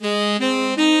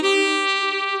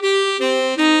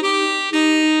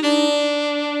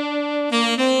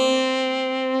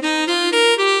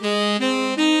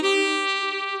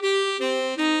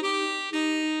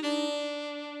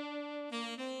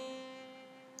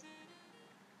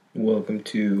Welcome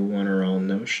to One Are All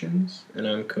Notions, and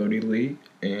I'm Cody Lee,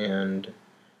 and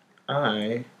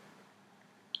I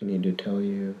need to tell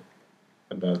you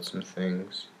about some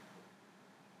things.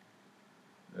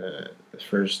 The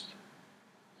first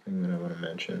thing that I want to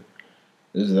mention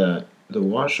is that the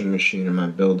washing machine in my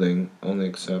building only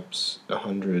accepts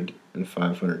 100 and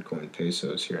 500 coin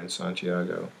pesos here in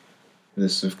Santiago.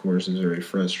 This, of course, is very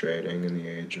frustrating in the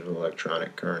age of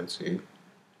electronic currency.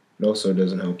 It also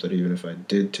doesn't help that even if I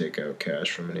did take out cash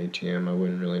from an ATM, I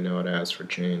wouldn't really know how to ask for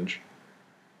change.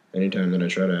 Anytime that I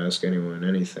try to ask anyone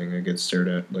anything, I get stared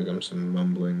at like I'm some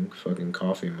mumbling fucking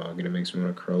coffee mug, and it makes me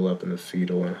want to curl up in the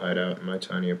fetal and hide out in my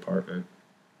tiny apartment.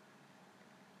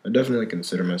 I definitely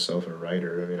consider myself a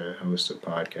writer. I mean, I host a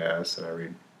podcast and I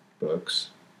read books.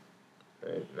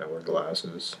 Right? And I wear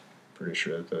glasses. Pretty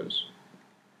sure that those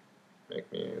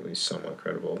make me at least somewhat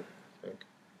credible, I think.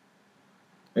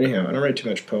 Anyhow, I don't write too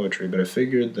much poetry, but I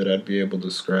figured that I'd be able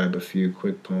to scribe a few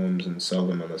quick poems and sell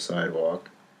them on the sidewalk.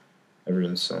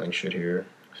 Everyone's selling shit here.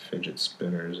 Fidget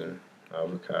spinners and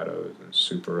avocados and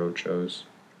super ochos,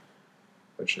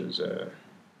 which is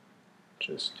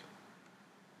just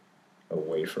a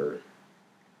wafer,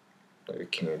 like a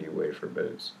candy wafer, but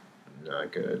it's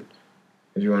not good.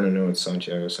 If you want to know what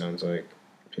Santiago sounds like,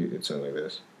 it sounds like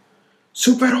this.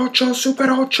 Super ocho,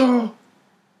 super ocho!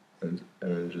 And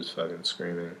everyone's just fucking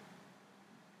screaming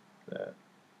that.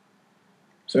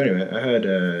 So anyway, I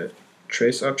had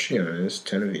tres opciones,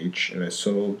 10 of each, and I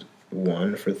sold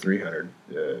one for 300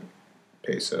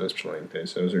 pesos, Chilean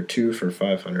pesos, or two for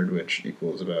 500, which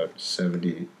equals about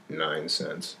 79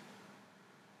 cents.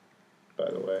 By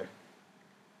the way,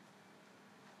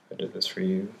 I did this for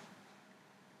you.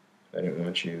 I didn't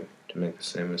want you to make the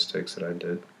same mistakes that I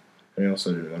did. And I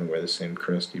also didn't want to wear the same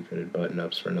crusty pitted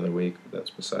button-ups for another week, but that's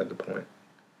beside the point.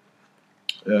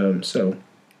 So,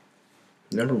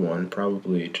 number one,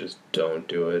 probably just don't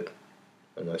do it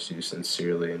unless you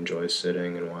sincerely enjoy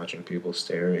sitting and watching people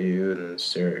stare at you and then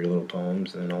stare at your little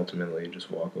poems and then ultimately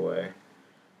just walk away.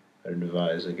 I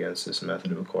advise against this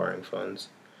method of acquiring funds.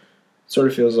 It sort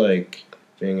of feels like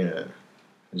being in a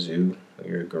zoo, like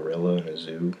you're a gorilla in a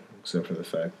zoo, except for the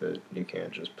fact that you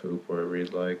can't just poop wherever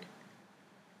you'd like.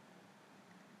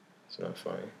 It's not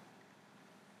funny.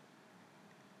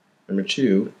 Number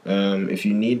two, if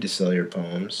you need to sell your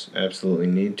poems, absolutely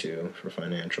need to for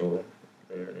financial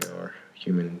or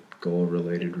human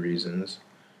goal-related reasons,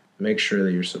 make sure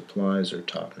that your supplies are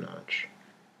top-notch.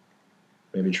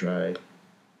 Maybe try,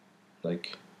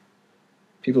 like,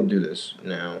 people do this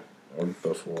now, or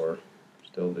before,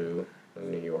 still do,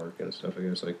 in New York and stuff, I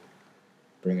guess, like,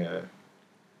 bring a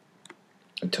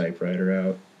typewriter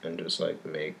out and just, like,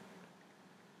 make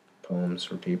poems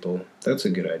for people. That's a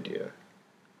good idea.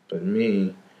 But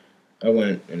me, I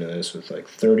went into this with, like,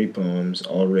 30 poems,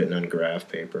 all written on graph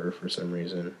paper for some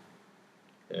reason,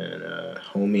 and a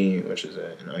Homie, which is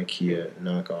an IKEA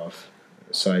knockoff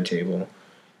side table,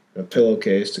 a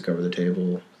pillowcase to cover the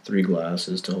table, 3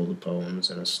 glasses to hold the poems,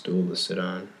 and a stool to sit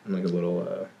on, and like a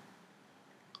little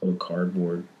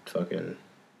cardboard fucking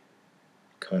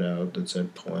cutout that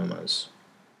said poemas.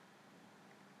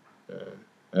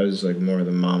 I was like more of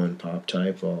the mom and pop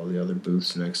type, while the other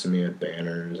booths next to me had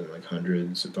banners and like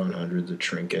hundreds upon hundreds of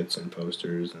trinkets and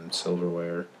posters and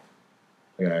silverware,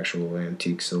 like actual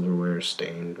antique silverware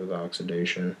stained with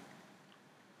oxidation.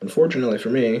 Unfortunately for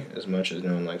me, as much as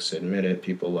no one likes to admit it,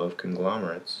 people love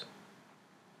conglomerates.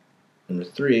 Number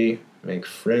 3, make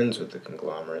friends with the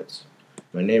conglomerates.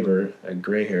 My neighbor, a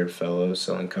gray-haired fellow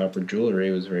selling copper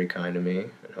jewelry, was very kind to me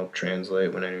and helped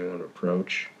translate when anyone would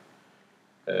approach.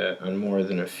 On more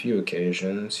than a few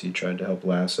occasions, he tried to help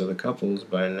lasso the couples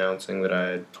by announcing that I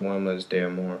had poemas de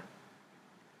amor.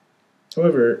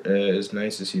 However, as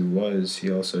nice as he was, he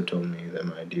also told me that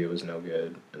my idea was no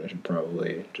good, and I should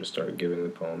probably just start giving the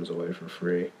poems away for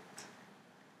free.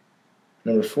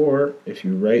 Number 4, if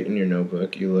you write in your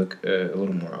notebook, you look a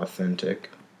little more authentic.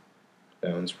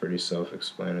 That one's pretty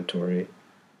self-explanatory.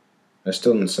 I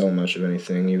still didn't sell much of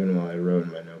anything, even while I wrote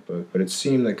in my notebook, but it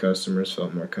seemed that customers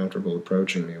felt more comfortable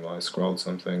approaching me while I scrawled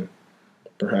something.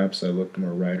 Perhaps I looked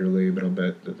more writerly, but I'll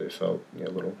bet that they felt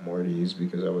a little more at ease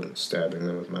because I wasn't stabbing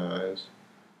them with my eyes,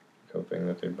 hoping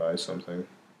that they'd buy something.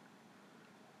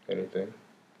 Anything,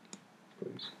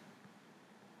 please.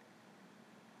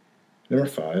 Number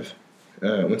 5,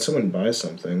 when someone buys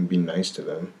something, be nice to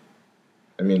them.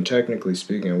 I mean, technically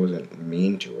speaking, I wasn't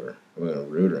mean to her. I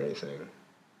wasn't rude or anything.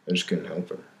 I just couldn't help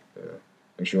her.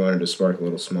 Like she wanted to spark a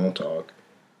little small talk.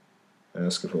 I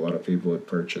asked if a lot of people had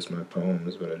purchased my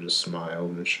poems, but I just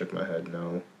smiled and shook my head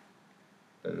no.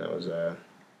 And that was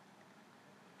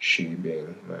she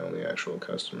being my only actual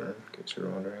customer, in case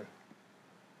you're wondering.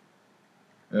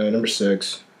 Number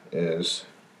 6 is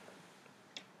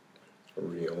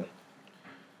real.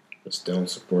 Just don't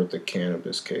support the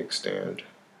cannabis cake stand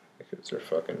because they're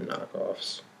fucking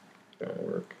knockoffs. They don't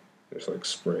work. Just like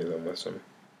spray them with some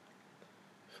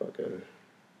fucking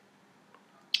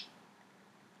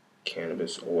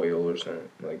cannabis oil or something,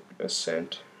 like a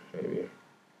scent, maybe.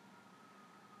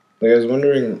 Like I was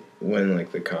wondering when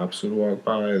like the cops would walk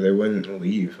by, they wouldn't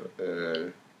leave, and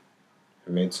then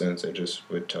it made sense. They just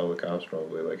would tell the cops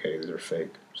probably like, "Hey, these are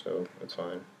fake," so that's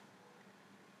fine.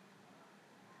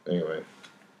 Anyway,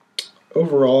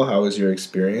 overall, how was your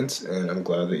experience? And I'm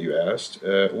glad that you asked.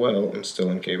 Well, I'm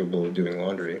still incapable of doing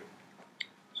laundry,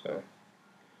 so.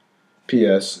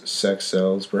 P.S. Sex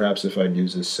sells. Perhaps if I'd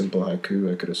used this simple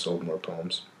haiku, I could have sold more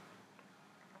poems.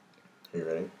 Are you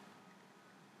ready?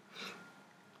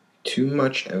 Too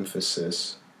much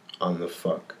emphasis on the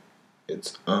fuck.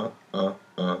 It's then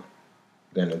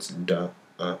it's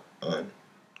un.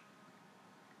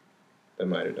 That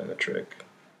might have done the trick.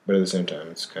 But at the same time,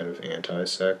 it's kind of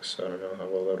anti-sex, so I don't know how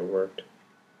well that would have worked.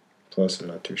 Plus, I'm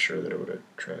not too sure that it would have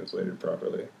translated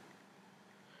properly.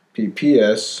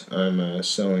 P.S. I'm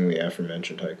selling the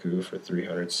aforementioned haiku for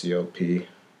 300 CLP.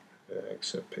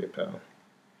 Accept PayPal,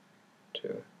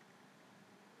 too.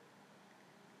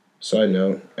 Side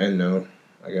note, end note,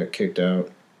 I got kicked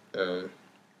out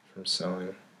from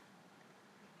selling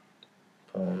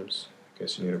poems. I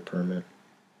guess you need a permit.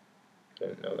 I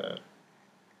didn't know that.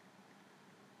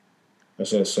 I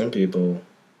saw some people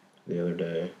the other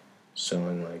day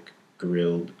selling like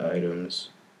grilled items.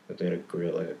 Like they had a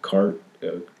grill, like a cart,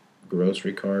 a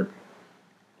grocery cart,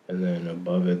 and then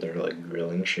above it they're like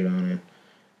grilling shit on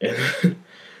it. And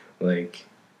like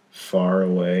far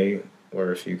away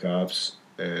were a few cops,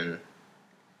 and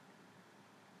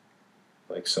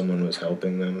like someone was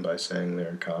helping them by saying they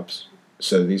were cops.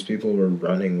 So these people were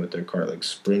running with their cart, like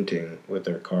sprinting with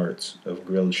their carts of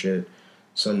grilled shit.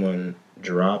 Someone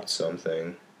dropped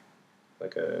something,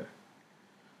 like a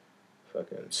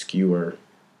fucking skewer,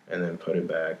 and then put it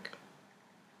back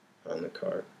on the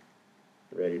cart,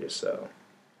 ready to sell.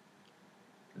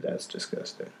 That's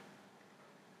disgusting.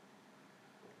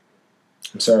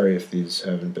 I'm sorry if these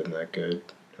haven't been that good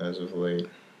as of late.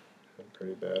 Been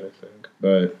pretty bad, I think.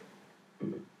 But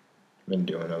I've been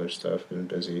doing other stuff, been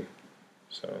busy,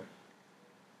 so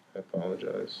I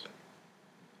apologize.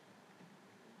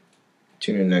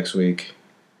 Tune in next week.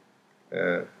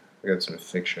 I got some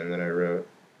fiction that I wrote.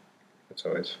 It's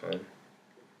always fun.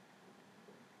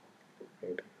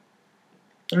 Maybe.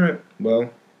 Alright,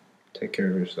 well, take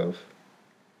care of yourself.